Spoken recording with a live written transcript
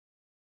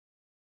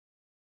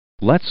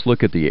Let's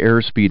look at the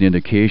airspeed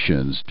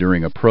indications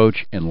during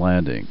approach and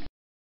landing.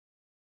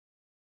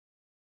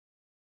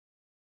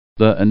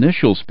 The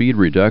initial speed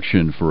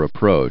reduction for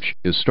approach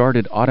is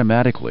started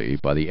automatically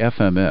by the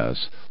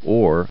FMS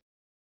or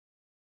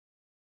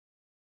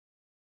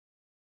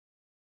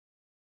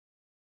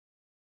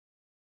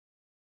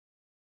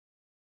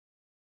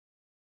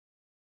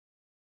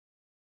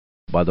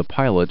by the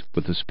pilot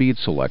with the speed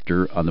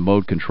selector on the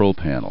mode control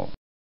panel.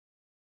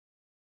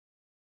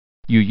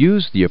 You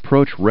use the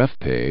approach ref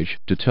page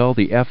to tell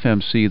the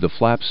FMC the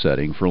flap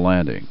setting for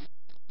landing.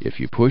 If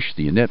you push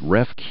the init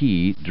ref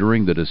key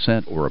during the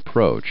descent or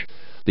approach,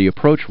 the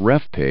approach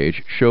ref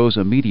page shows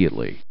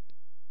immediately.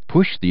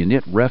 Push the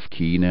init ref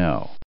key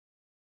now.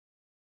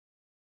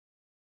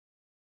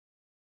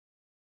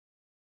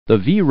 The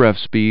VREF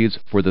speeds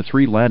for the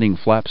 3 landing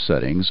flap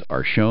settings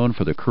are shown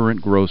for the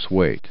current gross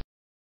weight.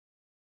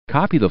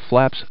 Copy the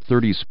flaps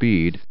 30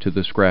 speed to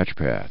the scratch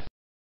pad.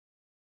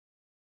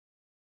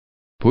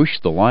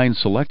 Push the line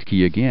select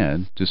key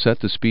again to set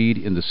the speed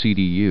in the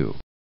CDU.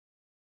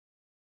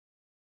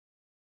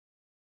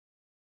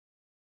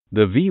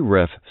 The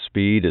VREF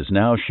speed is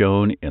now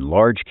shown in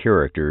large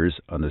characters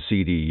on the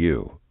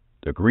CDU.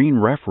 The green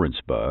reference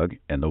bug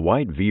and the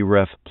white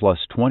VREF plus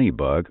 20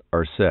 bug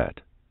are set.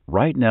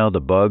 Right now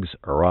the bugs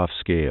are off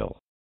scale.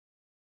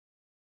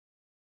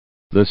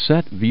 The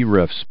set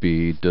VREF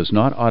speed does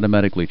not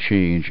automatically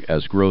change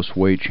as gross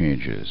weight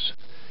changes.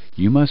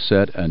 You must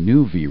set a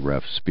new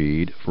VREF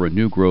speed for a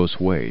new gross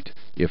weight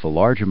if a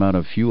large amount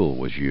of fuel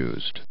was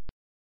used.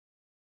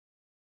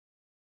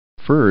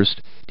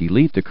 First,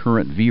 delete the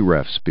current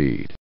VREF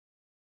speed.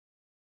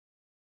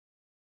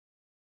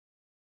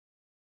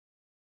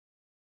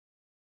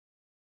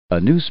 A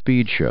new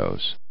speed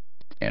shows.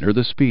 Enter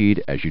the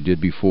speed as you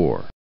did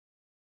before.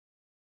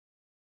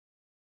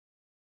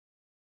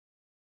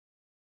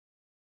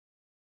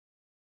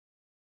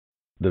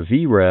 The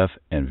VREF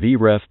and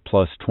VREF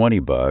plus 20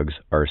 bugs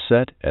are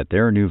set at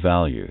their new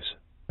values.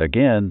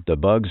 Again, the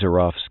bugs are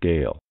off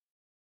scale.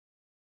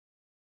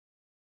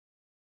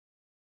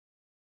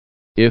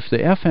 If the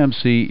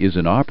FMC is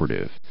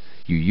inoperative,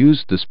 you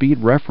use the speed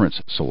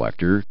reference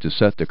selector to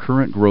set the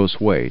current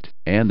gross weight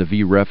and the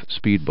VREF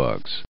speed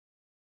bugs.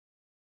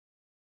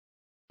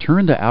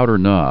 Turn the outer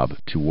knob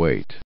to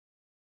weight.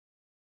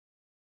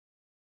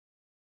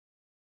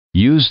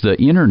 Use the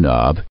inner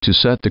knob to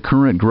set the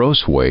current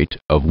gross weight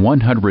of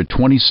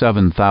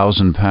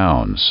 127,000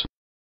 pounds.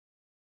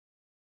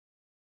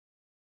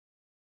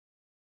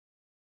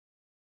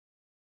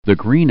 The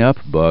green up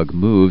bug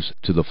moves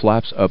to the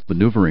flaps up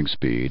maneuvering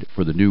speed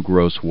for the new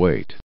gross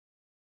weight.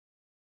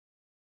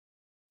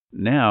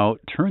 Now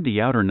turn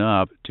the outer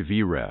knob to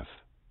VREF.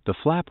 The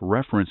flap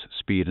reference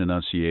speed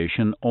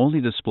enunciation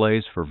only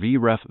displays for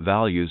VREF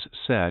values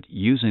set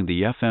using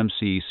the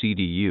FMC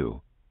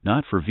CDU,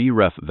 not for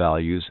VREF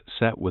values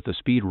set with the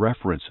speed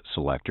reference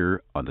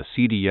selector on the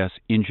CDS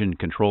engine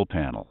control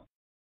panel.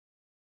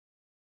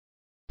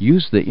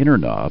 Use the inner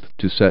knob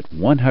to set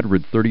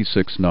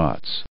 136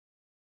 knots.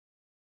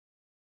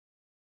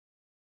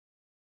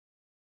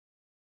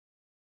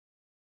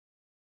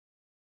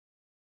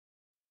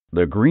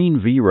 The green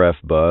VREF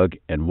bug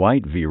and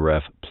white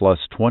VREF plus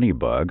 20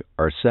 bug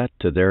are set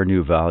to their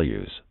new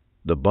values.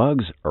 The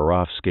bugs are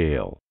off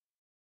scale.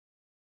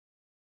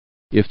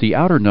 If the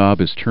outer knob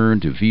is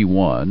turned to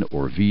V1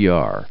 or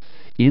VR,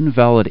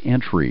 invalid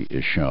entry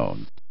is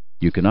shown.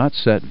 You cannot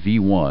set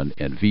V1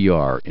 and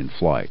VR in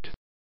flight.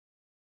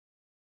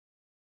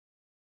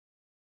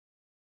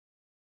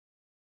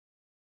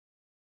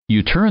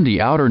 You turn the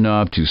outer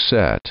knob to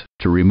set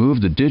to remove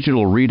the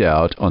digital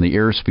readout on the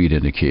airspeed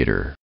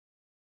indicator.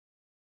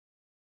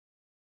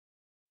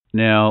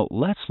 Now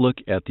let's look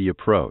at the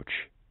approach.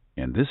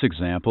 In this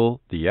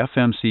example, the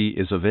FMC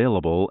is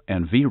available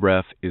and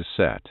VREF is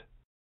set.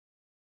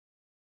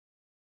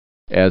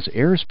 As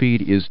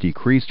airspeed is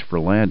decreased for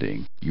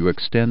landing, you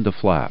extend the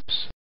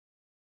flaps.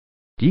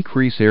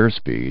 Decrease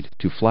airspeed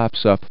to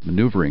flaps up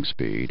maneuvering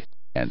speed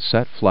and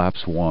set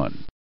flaps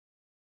 1.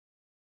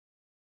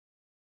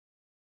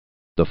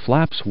 The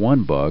flaps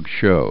 1 bug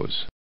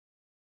shows.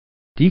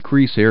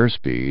 Decrease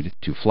airspeed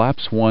to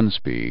flaps 1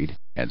 speed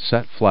and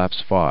set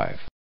flaps 5.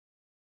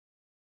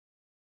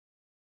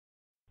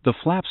 The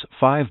flaps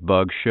 5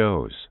 bug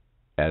shows.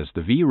 As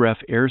the VREF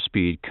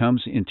airspeed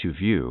comes into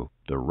view,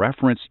 the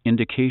reference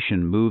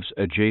indication moves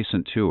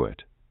adjacent to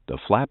it. The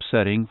flap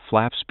setting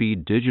flap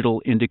speed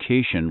digital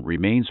indication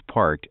remains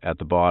parked at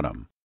the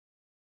bottom.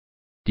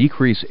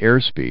 Decrease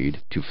airspeed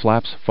to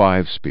flaps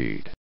 5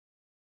 speed.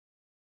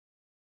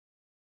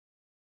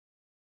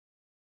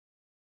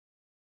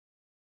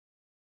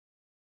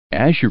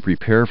 As you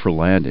prepare for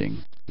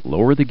landing,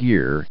 lower the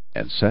gear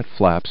and set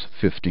flaps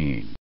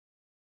 15.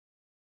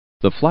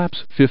 The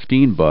flaps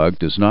 15 bug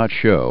does not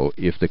show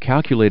if the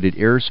calculated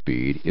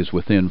airspeed is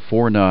within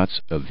 4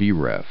 knots of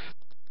VREF.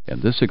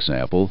 In this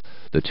example,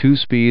 the 2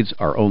 speeds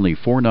are only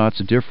 4 knots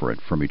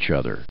different from each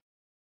other.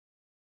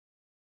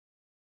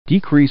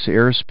 Decrease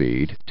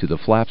airspeed to the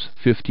flaps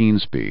 15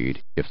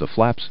 speed if the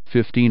flaps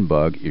 15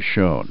 bug is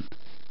shown.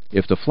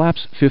 If the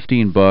flaps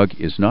 15 bug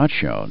is not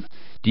shown,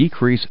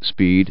 decrease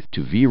speed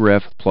to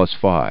VREF plus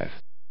 5.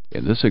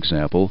 In this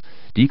example,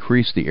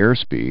 decrease the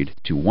airspeed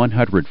to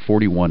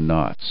 141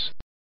 knots.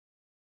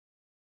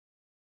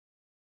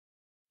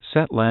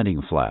 Set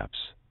landing flaps.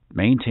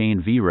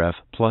 Maintain VREF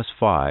plus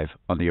 5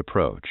 on the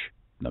approach.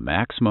 The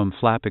maximum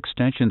flap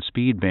extension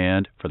speed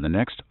band for the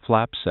next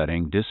flap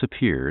setting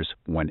disappears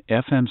when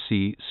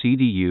FMC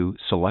CDU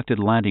selected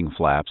landing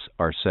flaps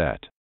are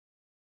set.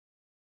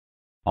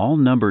 All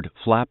numbered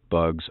flap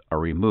bugs are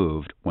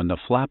removed when the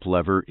flap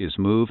lever is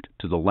moved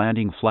to the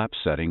landing flap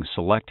setting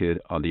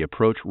selected on the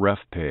approach ref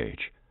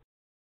page.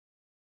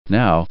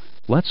 Now,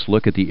 let's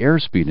look at the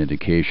airspeed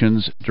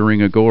indications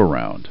during a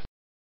go-around.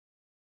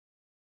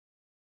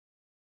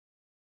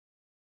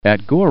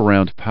 At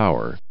go-around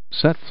power,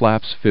 set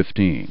flaps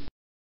 15.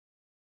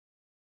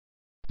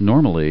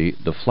 Normally,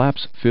 the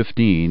flaps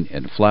 15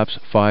 and flaps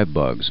 5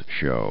 bugs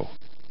show.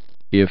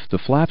 If the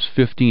flaps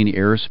 15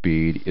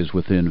 airspeed is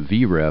within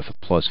VREF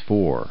plus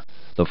 4,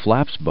 the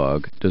flaps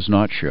bug does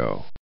not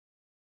show.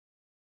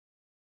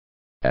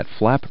 At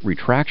flap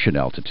retraction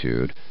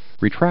altitude,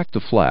 retract the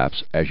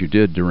flaps as you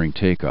did during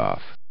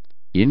takeoff.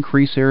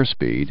 Increase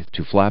airspeed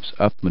to flaps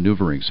up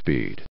maneuvering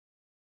speed.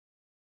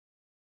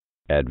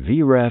 At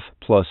VREF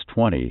plus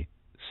 20,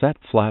 set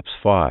flaps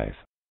 5.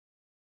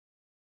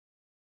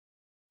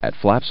 At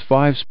flaps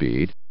 5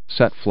 speed,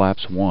 set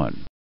flaps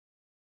 1.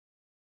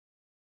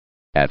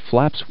 At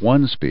flaps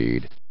 1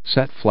 speed,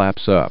 set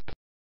flaps up.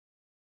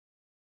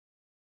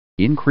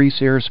 Increase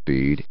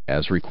airspeed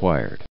as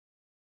required.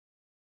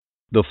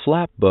 The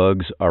flap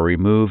bugs are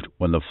removed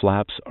when the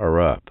flaps are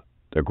up.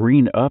 The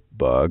green up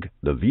bug,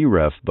 the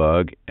VREF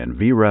bug, and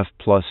VREF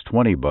plus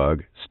 20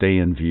 bug stay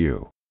in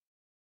view.